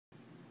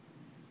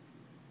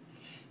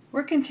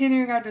We're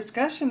continuing our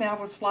discussion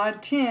now with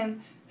slide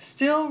 10,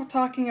 still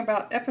talking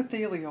about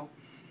epithelial.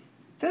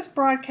 This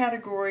broad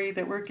category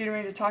that we're getting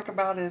ready to talk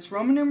about is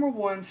Roman numeral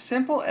 1,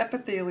 simple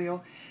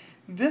epithelial.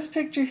 This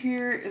picture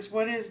here is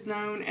what is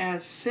known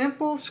as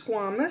simple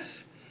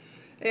squamous,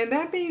 and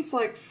that means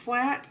like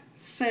flat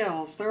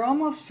cells. They're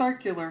almost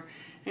circular.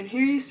 And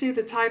here you see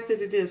the type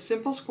that it is,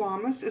 simple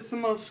squamous. It's the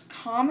most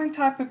common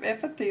type of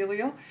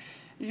epithelial.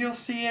 You'll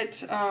see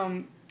it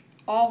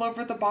all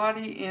over the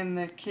body in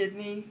the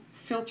kidney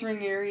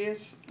filtering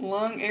areas,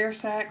 lung air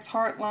sacs,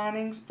 heart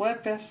linings,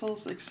 blood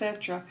vessels,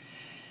 etc.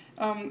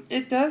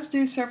 It does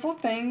do several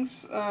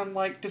things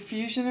like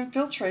diffusion and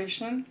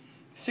filtration,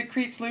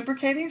 secretes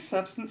lubricating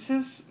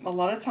substances. A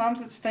lot of times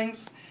it's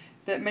things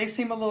that may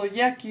seem a little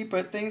yucky,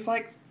 but things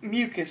like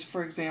mucus,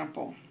 for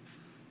example.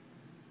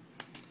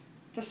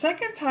 The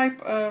second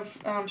type of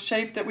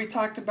shape that we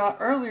talked about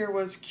earlier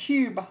was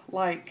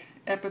cube-like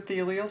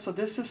epithelial. So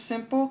this is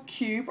simple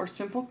cube or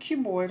simple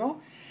cuboidal.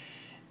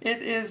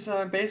 It is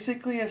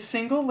basically a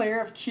single layer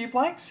of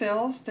cube-like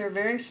cells. They're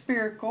very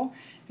spherical,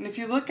 and if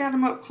you look at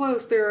them up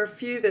close, there are a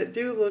few that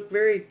do look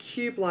very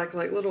cube-like,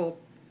 like little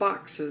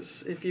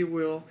boxes, if you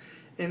will,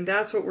 and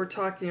that's what we're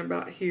talking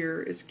about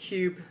here is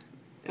cube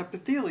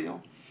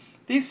epithelial.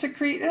 These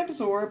secrete and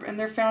absorb, and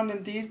they're found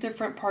in these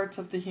different parts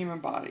of the human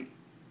body.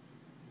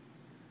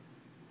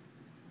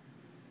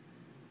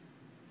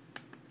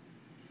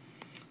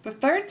 The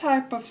third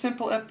type of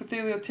simple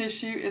epithelial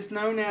tissue is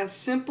known as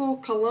simple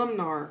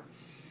columnar.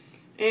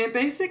 And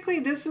basically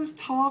this is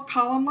tall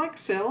column-like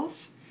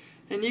cells.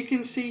 And you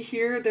can see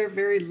here they're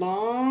very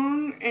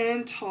long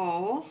and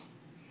tall.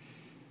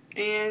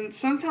 And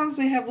sometimes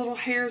they have little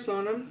hairs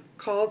on them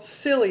called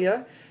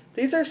cilia.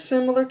 These are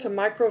similar to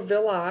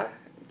microvilli,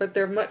 but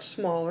they're much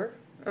smaller.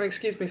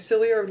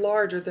 Cilia are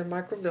larger than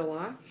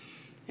microvilli.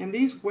 And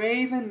these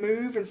wave and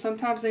move, and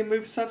sometimes they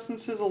move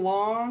substances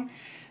along.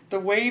 The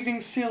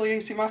waving cilia,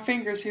 you see my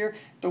fingers here,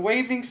 the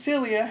waving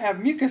cilia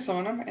have mucus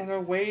on them, and they'll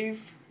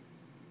wave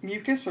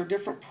mucus or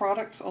different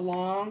products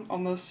along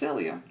on those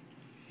cilia.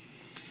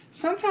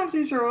 Sometimes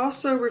these are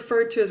also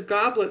referred to as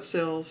goblet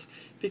cells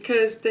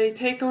because they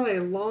take on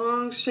a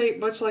long shape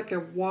much like a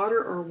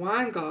water or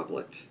wine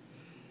goblet.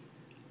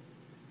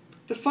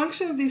 The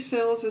function of these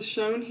cells is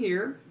shown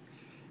here,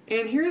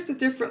 and here's the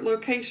different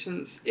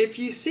locations. If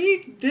you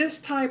see this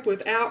type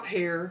without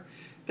hair,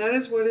 that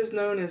is what is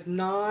known as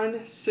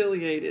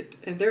non-ciliated,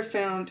 and they're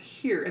found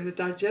here in the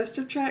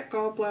digestive tract,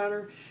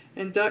 gallbladder,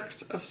 and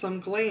ducts of some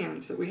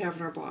glands that we have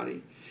in our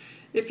body.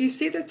 If you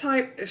see the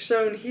type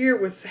shown here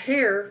with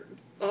hair,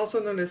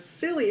 also known as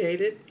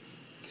ciliated,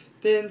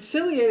 then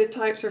ciliated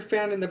types are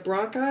found in the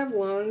bronchi of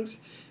lungs,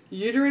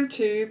 uterine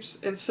tubes,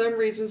 and some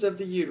regions of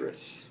the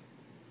uterus.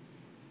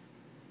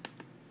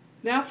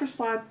 Now for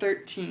slide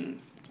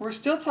 13. We're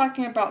still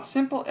talking about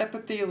simple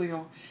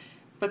epithelial.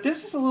 But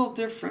this is a little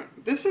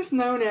different. This is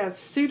known as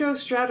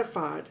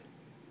pseudostratified.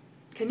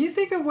 Can you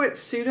think of what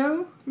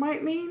pseudo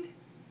might mean?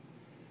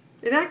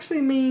 It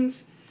actually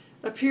means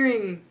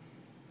appearing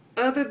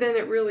other than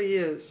it really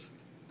is.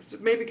 It's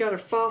maybe got a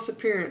false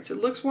appearance.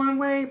 It looks one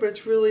way, but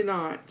it's really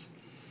not.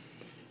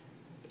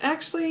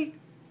 Actually,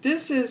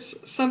 this is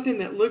something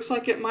that looks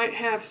like it might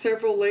have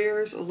several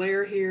layers, a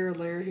layer here, a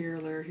layer here, a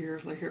layer here,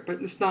 a layer here,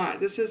 but it's not.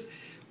 This is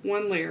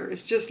one layer.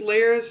 It's just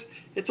layers.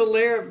 It's a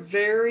layer of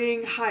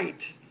varying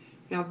height.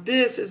 Now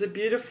this is a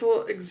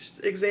beautiful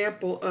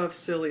example of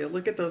cilia.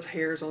 Look at those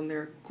hairs on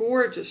there.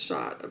 Gorgeous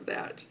shot of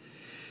that.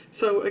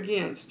 So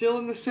again, still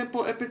in the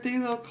simple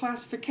epithelial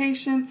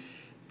classification,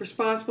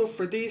 responsible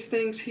for these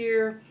things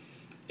here.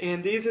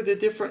 And these are the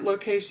different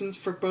locations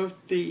for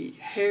both the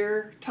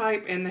hair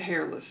type and the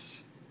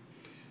hairless.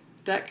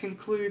 That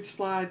concludes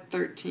slide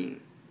 13.